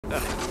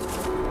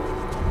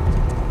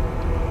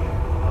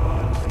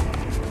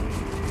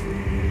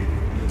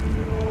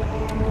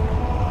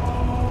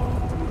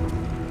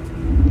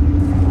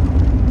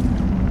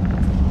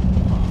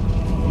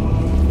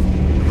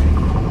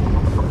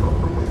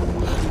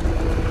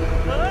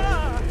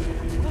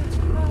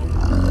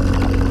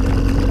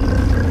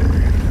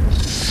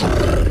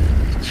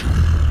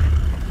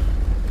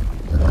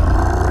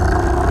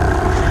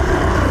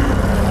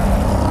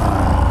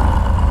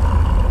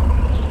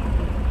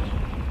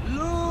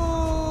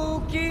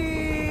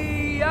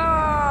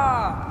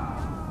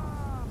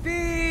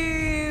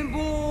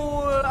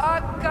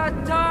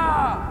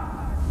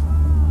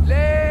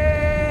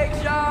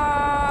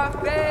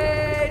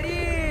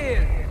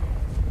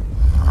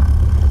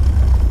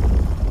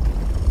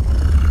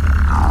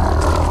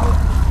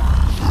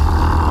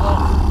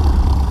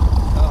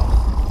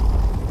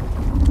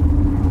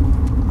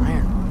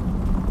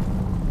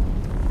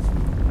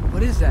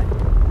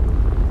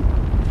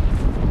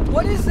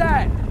What is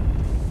that?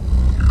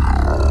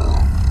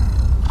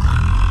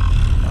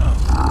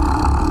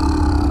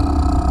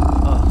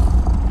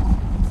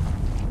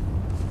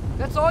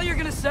 That's all you're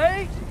gonna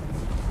say?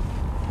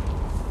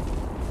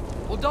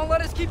 Well, don't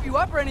let us keep you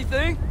up or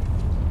anything.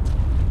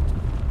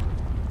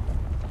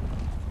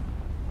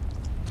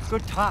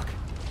 Good talk.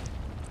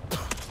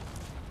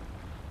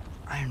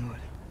 Ironwood.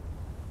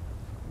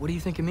 What do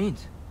you think it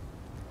means?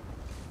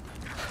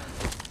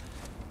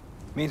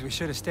 Means we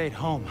should have stayed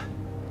home.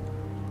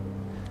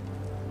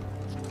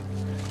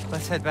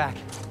 Let's head back.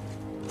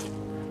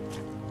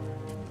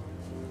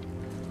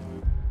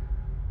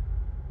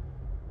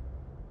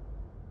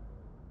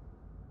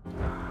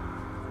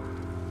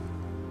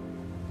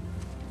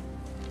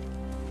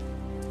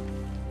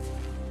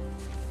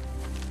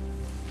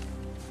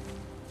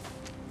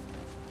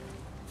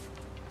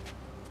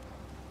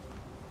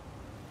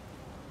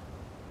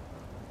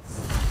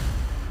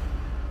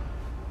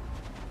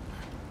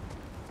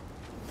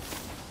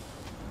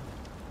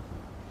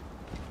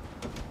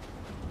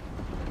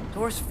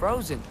 Door's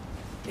frozen.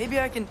 Maybe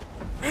I can...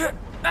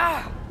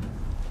 Ah!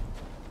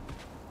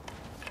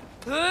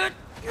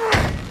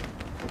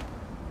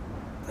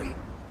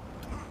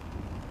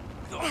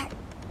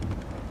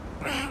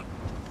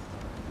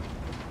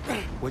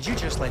 Would you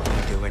just let me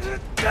do it?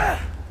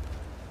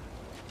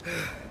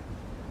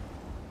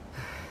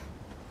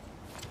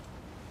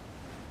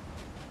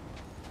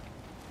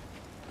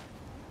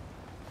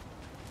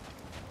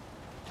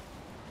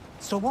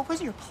 So what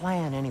was your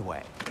plan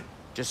anyway?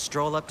 Just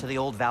stroll up to the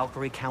old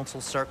Valkyrie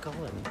Council Circle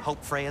and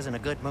hope Freya's in a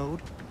good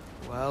mood?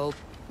 Well,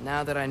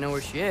 now that I know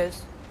where she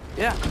is,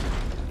 yeah,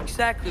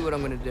 exactly what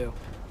I'm gonna do.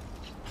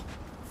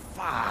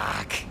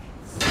 Fuck.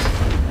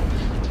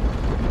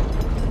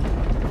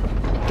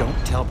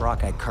 Don't tell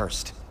Brock I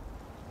cursed.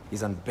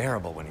 He's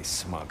unbearable when he's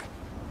smug.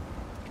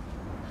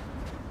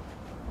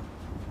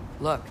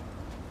 Look,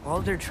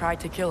 Baldur tried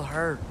to kill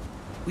her.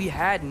 We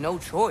had no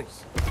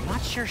choice. I'm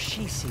not sure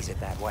she sees it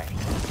that way.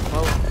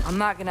 Well, I'm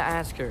not gonna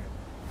ask her.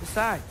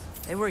 Besides,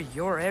 they were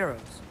your arrows.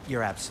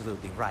 You're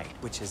absolutely right,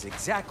 which is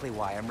exactly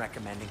why I'm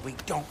recommending we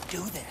don't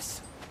do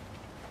this.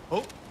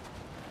 Oh.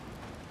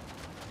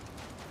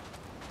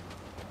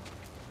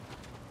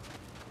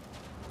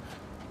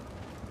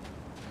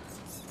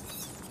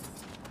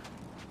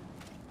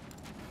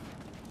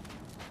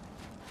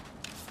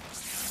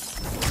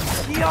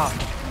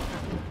 Yeah.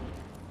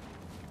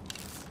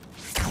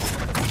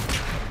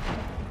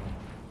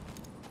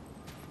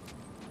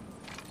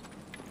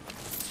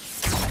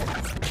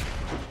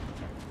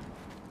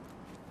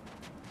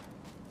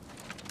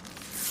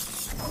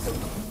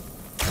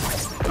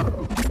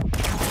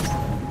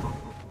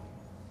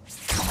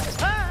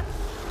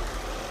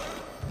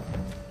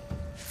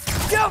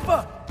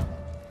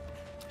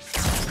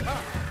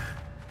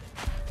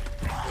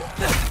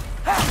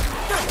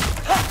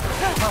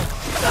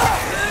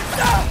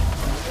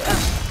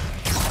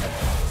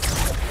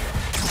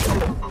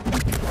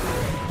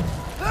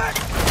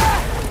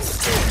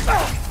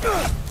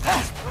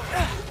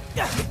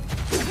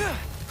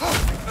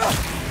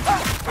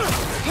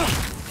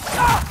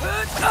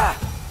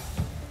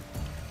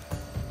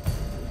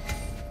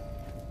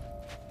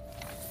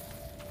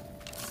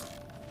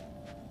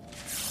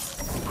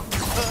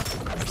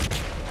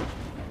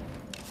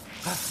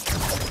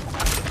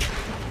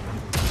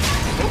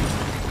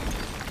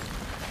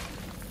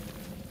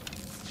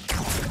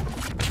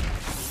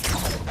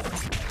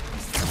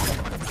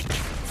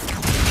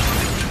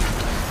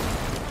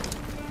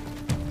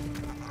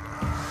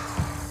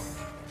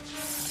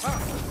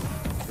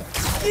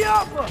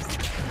 Alpha!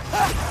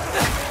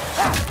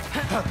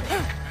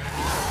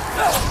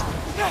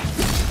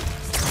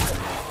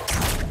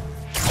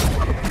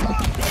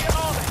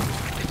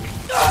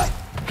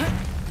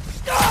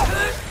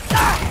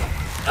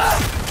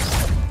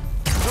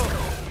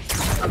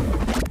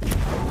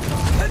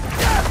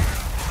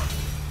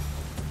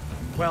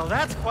 Well,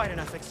 that's quite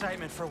enough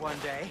excitement for one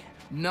day.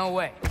 No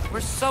way. We're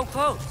so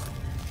close.